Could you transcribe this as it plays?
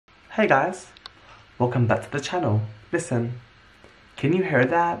Hey guys, welcome back to the channel. Listen, can you hear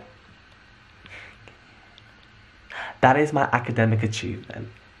that? That is my academic achievement.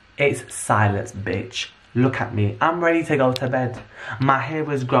 It's silence, bitch. Look at me, I'm ready to go to bed. My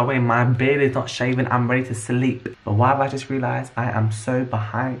hair is growing, my beard is not shaven, I'm ready to sleep. But why have I just realised I am so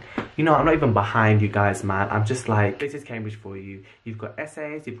behind? You know, I'm not even behind you guys, man. I'm just like, this is Cambridge for you. You've got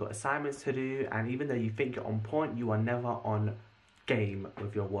essays, you've got assignments to do, and even though you think you're on point, you are never on game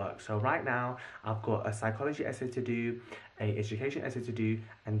with your work. So right now, I've got a psychology essay to do, a education essay to do,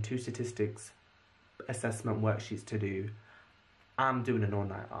 and 2 statistics assessment worksheets to do. I'm doing an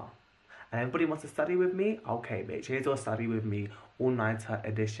all-nighter. And everybody wants to study with me? Okay, bitch, here's your study with me all-nighter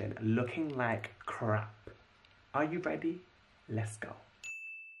edition, looking like crap. Are you ready? Let's go.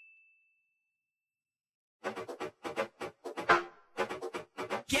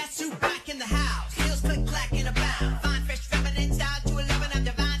 Guess who back in the house? Heels click clack in a bound. Fine, fresh, feminine style to 11. I'm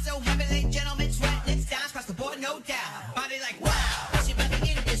divine, so heavenly. Gentlemen, sweat, lips down, across the board, no doubt. Body like wow, she about to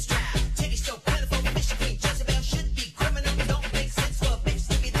get this trap. Titty so plentiful, Fisher Queen Jezebel should be criminal. Don't make sense for a bitch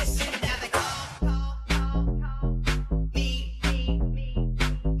to be this and now they call me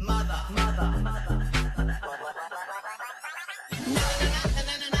mother.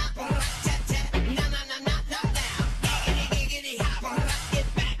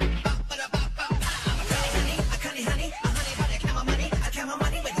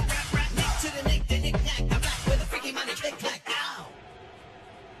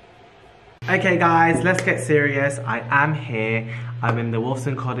 Okay guys, let's get serious. I am here. I'm in the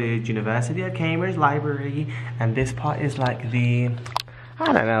Wolfson College, University of Cambridge library, and this part is like the,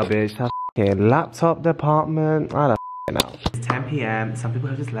 I don't know, bitch, the laptop department. I don't know. It's 10 p.m. Some people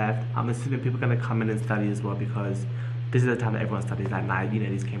have just left. I'm assuming people are gonna come in and study as well because this is the time that everyone studies at night. You know,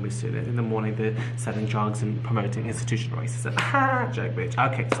 these Cambridge students. In the morning, they're selling drugs and promoting institutional racism. Joke,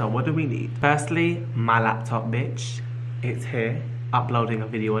 bitch. Okay, so what do we need? Firstly, my laptop, bitch. It's here, uploading a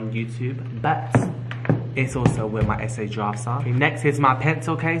video on YouTube, but it's also where my essay drafts are. Okay, next is my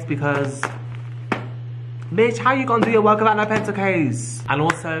pencil case because, bitch, how you gonna do your work without no pencil case? And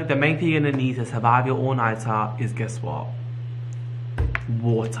also, the main thing you're gonna need to survive your all-nighter is, guess what?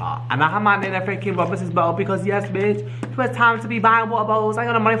 Water. And I have mine in a freaking Robinson's bottle because yes, bitch, who has time to be buying water bottles? I ain't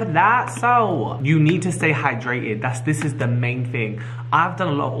got no money for that. So you need to stay hydrated. This is the main thing. I've done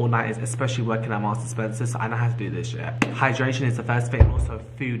a lot of all-nighters, especially working at Master Spencer, so I know how to do this shit. Hydration is the first thing, and also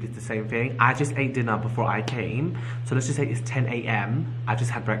food is the same thing. I just ate dinner before I came, so let's just say it's 10 a.m. I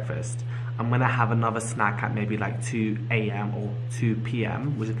just had breakfast. I'm gonna have another snack at maybe like 2 a.m. or 2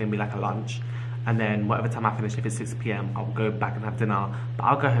 p.m., which is gonna be like a lunch. And then whatever time I finish, if it's 6 p.m, I'll go back and have dinner. But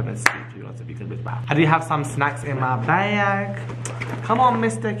I'll go home and sleep, to be honest, because it's bad. I do have some snacks in my bag. Come on,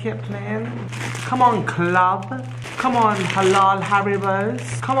 Mr. Kipling. Come on, club. Come on, halal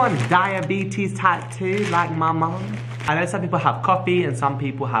Haribos. Come on, diabetes type 2, like my mom. I know some people have coffee and some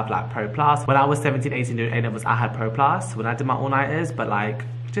people have like Pro Plus. When I was 17, 18 doing A-levels, I had Pro Plus when I did my all-nighters, but like,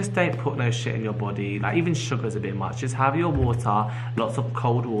 just don't put no shit in your body. Like, even sugar's a bit much. Just have your water, lots of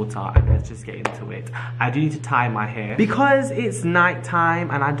cold water, and let's just get into it. I do need to tie my hair because it's night time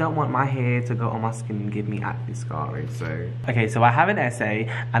and I don't want my hair to go on my skin and give me acne scarring. So, okay, so I have an essay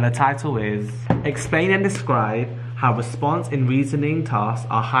and the title is Explain and Describe How Response in Reasoning Tasks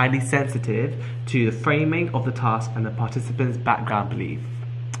Are Highly Sensitive to the Framing of the Task and the Participant's Background Belief.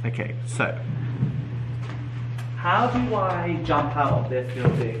 Okay, so how do I jump out of this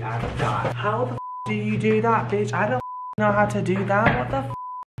building and die? How the f do you do that, bitch? I don't know how to do that. What the f?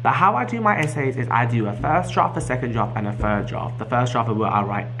 But how I do my essays is I do a first draft, a second draft, and a third draft. The first draft is where I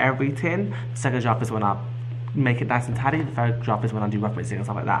write everything. The second draft is when I make it nice and tidy. The third draft is when I do referencing and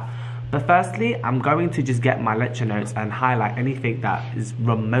stuff like that. But firstly, I'm going to just get my lecture notes and highlight anything that is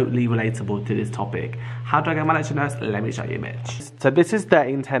remotely relatable to this topic. How do I get my lecture notes? Let me show you, bitch. So this is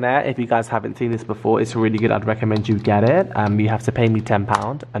 1310 if you guys haven't seen this before. It's really good. I'd recommend you get it. You have to pay me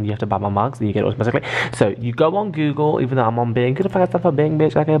 £10 and you have to buy my mugs and you get it automatically. So you go on Google, even though I'm on Bing. Good if I got stuff for Bing,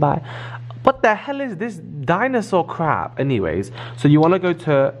 bitch. Okay, bye. What the hell is this dinosaur crap? Anyways, so you want to go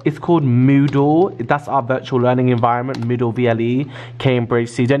to, it's called Moodle. That's our virtual learning environment, Moodle VLE, Cambridge.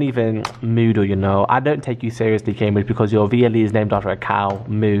 So you don't even Moodle, you know. I don't take you seriously, Cambridge, because your VLE is named after a cow,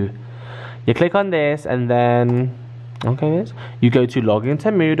 Moo. You click on this and then, okay, you go to log into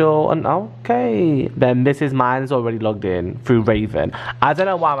Moodle and okay, then this is mine is already logged in through Raven. I don't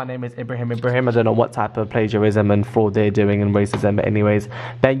know why my name is Ibrahim. I don't know what type of plagiarism and fraud they're doing and racism, but anyways,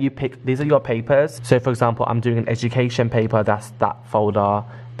 then you pick, these are your papers. So for example, I'm doing an education paper, that's that folder.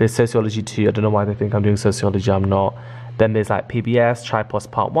 There's sociology too. I don't know why they think I'm doing sociology, I'm not. Then there's like PBS, Tripos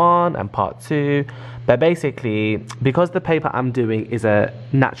Part 1 and Part 2. But basically, because the paper I'm doing is a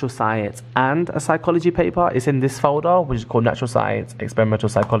natural science and a psychology paper, it's in this folder, which is called Natural Science, Experimental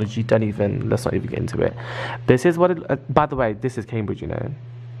Psychology. Let's not even get into it. This is what it, by the way, this is Cambridge, you know.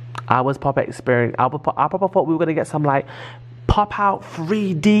 I was proper experience. I proper thought we were going to get some like pop out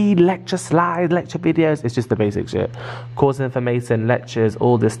 3D lecture slides, lecture videos. It's just the basic shit. Course information, lectures,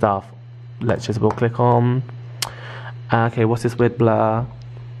 all this stuff. Lectures we'll click on. Okay, what's this weird blur?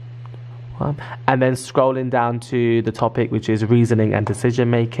 And then scrolling down to the topic, which is reasoning and decision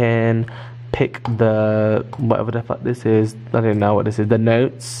making. Pick the, whatever the fuck this is. I don't know what this is. The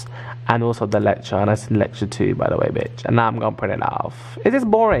notes. And also the lecture. And that's in lecture 2, by the way, bitch. And now I'm going to print it off. Is this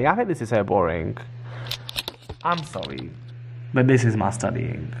boring? I think this is so boring. I'm sorry. But this is my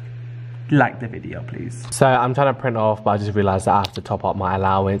studying. Like the video, please. So I'm trying to print off, but I just realised that I have to top up my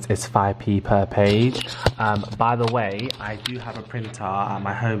allowance. It's 5p per page. By the way, I do have a printer at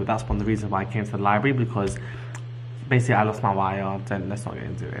my home, but that's one of the reasons why I came to the library, because basically I lost my wire. Then let's not get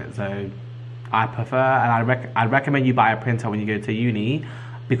into it. So I prefer, and I'd recommend you buy a printer when you go to uni,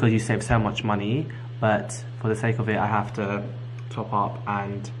 because you save so much money. But for the sake of it, I have to top up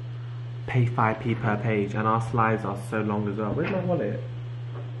and pay 5p per page, and our slides are so long as well. Where's my wallet?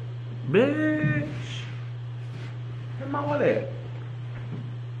 Bitch! Where's my wallet?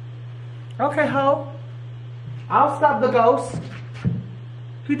 Okay, ho. I'll stop the ghost.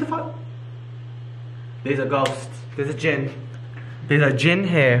 Who the fuck? There's a ghost. There's a djinn. There's a djinn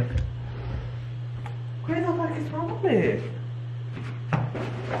here. Where the fuck is my wallet?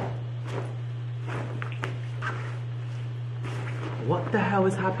 What the hell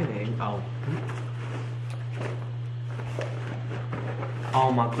is happening? Oh. Oh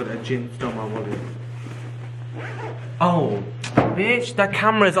my god, a djinn stole my wallet. Oh, bitch, the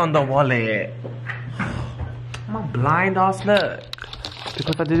camera's on the wallet. My blind ass, look.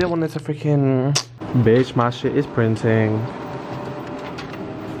 Because I didn't want it to freaking... Bitch, my shit is printing.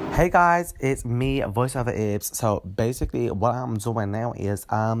 Hey guys, it's me, voiceover Ibs. So basically what I'm doing now is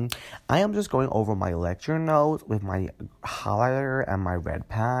I am just going over my lecture notes with my highlighter and my red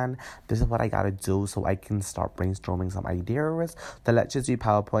pen. This is what I gotta do so I can start brainstorming some ideas. The lectures do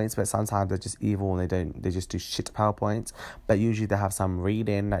PowerPoints, but sometimes they're just evil and they just do shit PowerPoints. But usually they have some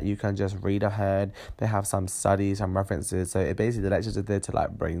reading that you can just read ahead. They have some studies, some references. So it basically, the lectures are there to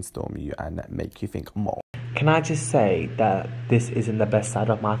like brainstorm you and make you think more. Can I just say that this isn't the best side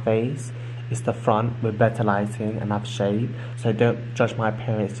of my face? It's the front with better lighting and I've shaved. So don't judge my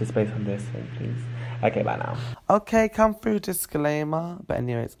appearance just based on this thing, please. Okay, bye now. Okay, come through disclaimer. But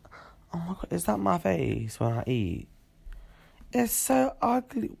anyways, oh my god, is that my face when I eat? It's so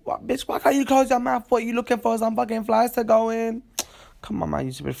ugly. What, bitch, why can't you close your mouth? What are you looking for? Some fucking flies to go in? Come on, man,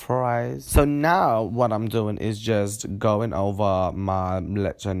 you stupid fries. So now what I'm doing is just going over my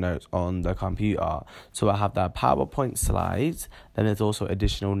lecture notes on the computer. So I have that PowerPoint slides. Then there's also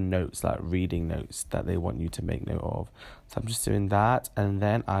additional notes, like reading notes that they want you to make note of. So I'm just doing that. And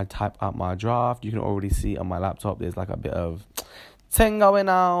then I type out my draft. You can already see on my laptop there's like a bit of thing going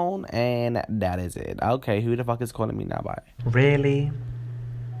on. And that is it. Okay, who the fuck is calling me now, bye? Really?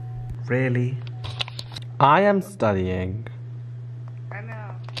 Really? I am studying.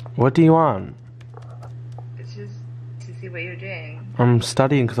 What do you want? It's just to see what you're doing. I'm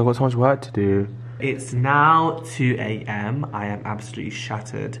studying because I've got so much work to do. It's now 2 a.m. I am absolutely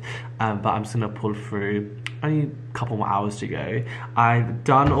shattered, but I'm just going to pull through. Only a couple more hours to go. I've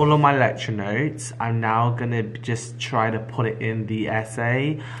done all of my lecture notes. I'm now going to just try to put it in the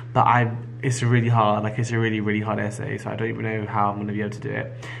essay, but it's really hard. Like, it's a really, really hard essay, so I don't even know how I'm going to be able to do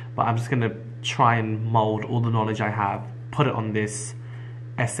it. But I'm just going to try and mold all the knowledge I have, put it on this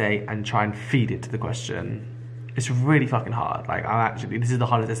essay and try and feed it to the question. It's really fucking hard. Like, this is the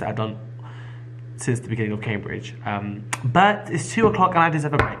hardest essay I've done since the beginning of Cambridge. But it's 2 o'clock and I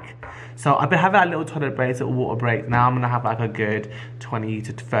deserve a break. So I've been having a little toilet break, a water break. Now I'm gonna have like a good 20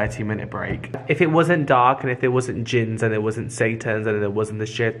 to 30 minute break. If it wasn't dark and if there wasn't jinns and there wasn't satans and there wasn't the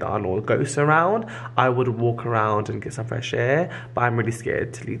shaitan or ghosts around, I would walk around and get some fresh air. But I'm really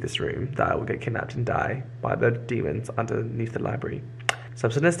scared to leave this room, that I will get kidnapped and die by the demons underneath the library. So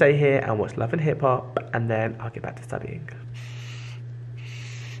I'm just gonna stay here and watch Love and Hip Hop, and then I'll get back to studying.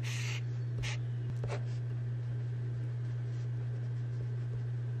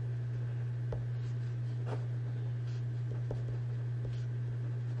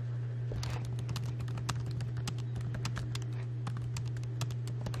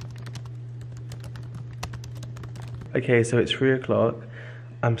 Okay, so it's 3 o'clock.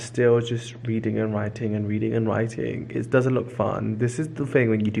 I'm still just reading and writing and reading and writing. It doesn't look fun. This is the thing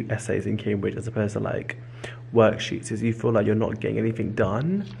when you do essays in Cambridge as opposed to like worksheets is you feel like you're not getting anything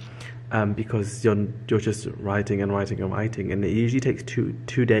done because you're just writing and writing and writing, and it usually takes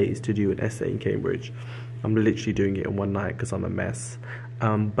two days to do an essay in Cambridge. I'm literally doing it in one night because I'm a mess.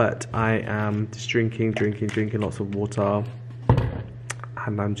 But I am just drinking lots of water,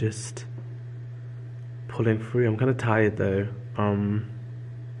 and I'm just pulling through. I'm kind of tired though.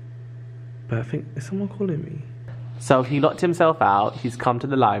 But I think, is someone calling me? So he locked himself out. He's come to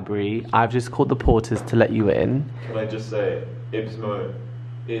the library. I've just called the porters to let you in. Can I just say, Ibsmo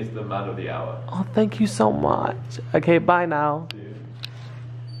is the man of the hour. Oh, thank you so much. Okay, bye now.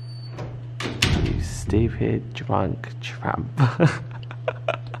 You stupid drunk tramp.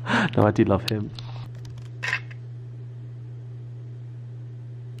 No, I do love him.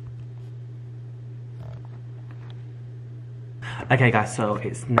 Okay guys, so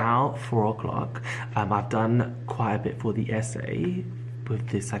it's now 4 o'clock. I've done quite a bit for the essay with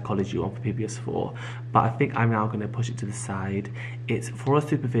the psychology one for PBS4, but I think I'm now going to push it to the side. It's for a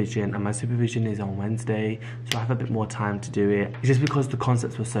supervision, and my supervision is on Wednesday, so I have a bit more time to do it. It's just because the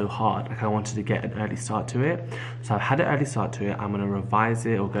concepts were so hard, like I wanted to get an early start to it. So I've had an early start to it. I'm going to revise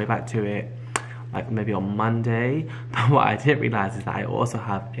it or go back to it like maybe on Monday. But what I didn't realize is that I also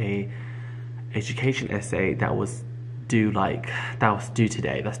have a education essay that was due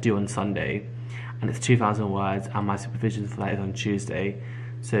today, that's due on Sunday, and it's 2,000 words, and my supervision for that is on Tuesday.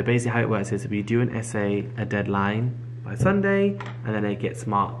 So basically how it works is we do an essay, a deadline by Sunday, and then it gets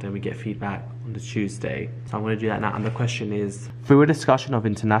marked and we get feedback on the Tuesday. So I'm going to do that now, and the question is, through a discussion of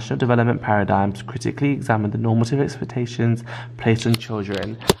international development paradigms, critically examine the normative expectations placed on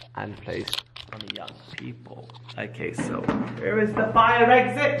children and placed on young people. Okay, so where is the fire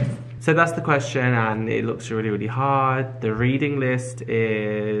exit? So that's the question, and it looks really hard. The reading list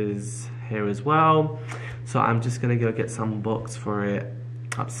is here as well. So I'm just gonna go get some books for it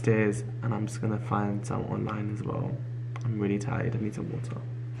upstairs, and I'm just gonna find some online as well. I'm really tired, I need some water.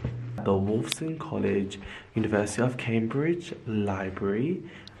 The Wolfson College, University of Cambridge Library.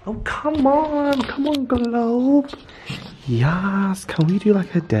 Oh, come on Globe. Yes, can we do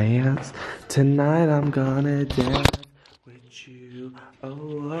like a dance? Tonight I'm gonna dance with you.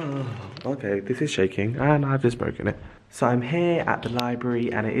 Oh, okay, this is shaking and I've just broken it. So I'm here at the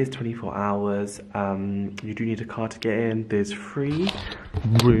library and it is 24 hours. You do need a car to get in. There's 3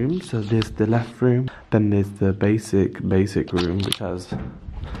 rooms. So there's the left room, then there's the basic room, which has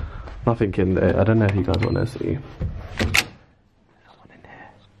nothing in there. I don't know if you guys want to see. Someone in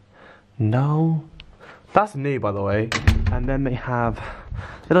here. No, that's new by the way. And then they have a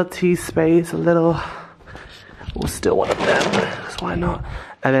little tea space, we'll steal one of them, because why not?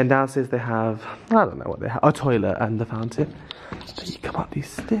 And then downstairs they have, I don't know what they have, a toilet and the fountain. So you come up these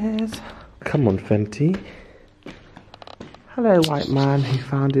stairs. Come on, Fenty. Hello, white man who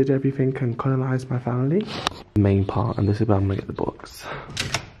founded everything and colonized my family. Main part, and this is where I'm gonna get the books.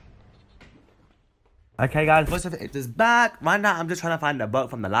 Okay guys, voice of it is back. Right now I'm just trying to find a book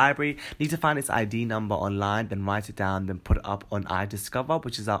from the library. Need to find its ID number online, then write it down, then put it up on iDiscover,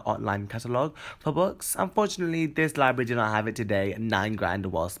 which is our online catalogue for books. Unfortunately, this library did not have it today. 9 grand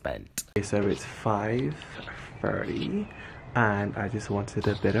well spent. Okay, so it's 5:30 and I just wanted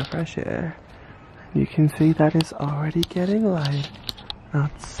a bit of fresh air. You can see that it's already getting light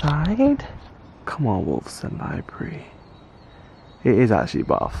outside. Come on, Wolfson Library. It is actually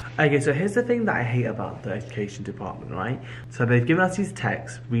buff. Okay, so here's the thing that I hate about the education department, right? So they've given us these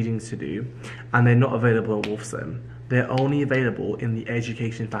texts, readings to do, and they're not available at Wolfson. They're only available in the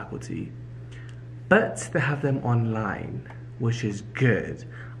education faculty. But they have them online, which is good.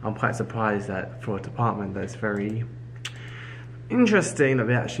 I'm quite surprised that for a department that's very interesting that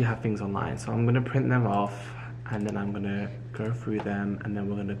they actually have things online. So I'm gonna print them off, and then I'm gonna go through them, and then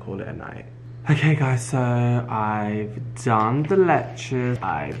we're gonna call it a night. Okay guys, so I've done the lectures,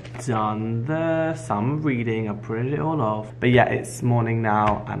 I've done some reading, I've printed it all off. But yeah, it's morning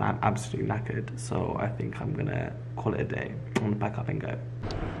now and I'm absolutely knackered. So I think I'm gonna call it a day. I'm gonna pack up and go.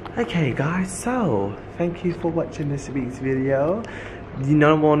 Okay guys, so thank you for watching this week's video. I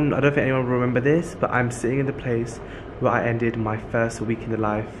don't think anyone will remember this, but I'm sitting in the place where I ended my first week in the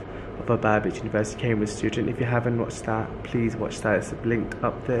life of a Cambridge University Cambridge student. If you haven't watched that, please watch that. It's linked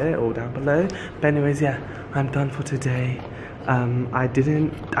up there or down below. But anyways, yeah, I'm done for today. I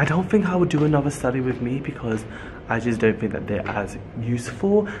don't think I would do another study with me because I just don't think that they're as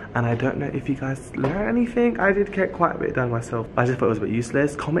useful, and I don't know if you guys learn anything. I did get quite a bit done myself. I just thought it was a bit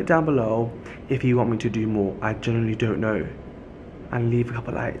useless. Comment down below if you want me to do more. I generally don't know. And leave a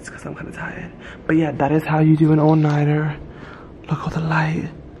couple lights because I'm kind of tired. But yeah, that is how you do an all-nighter. Look at the light.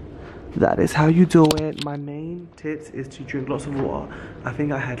 That is how you do it. My main tips is to drink lots of water. I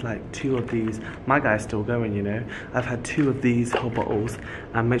think I had like 2 of these. My guy's still going, you know. I've had 2 of these whole bottles.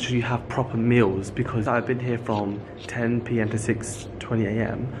 And make sure you have proper meals, because I've been here from 10 p.m. to 6:20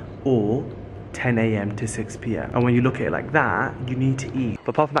 a.m. or 10 a.m. to 6 p.m. And when you look at it like that, you need to eat. But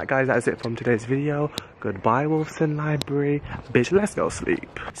apart from that, guys, that is it from today's video. Goodbye, Wolfson Library. Bitch, let's go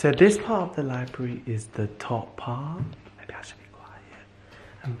sleep. So this part of the library is the top part. Maybe I should be quiet.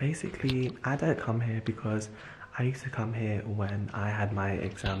 And basically, I don't come here because I used to come here when I had my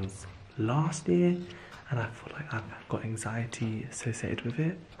exams last year. And I feel like I've got anxiety associated with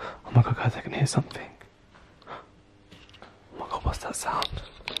it. Oh my god, guys, I can hear something. Oh my god, what's that sound?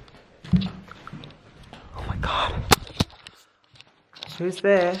 Oh my god. Who's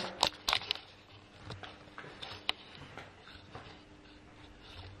there?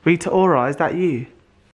 Rita Ora, is that you?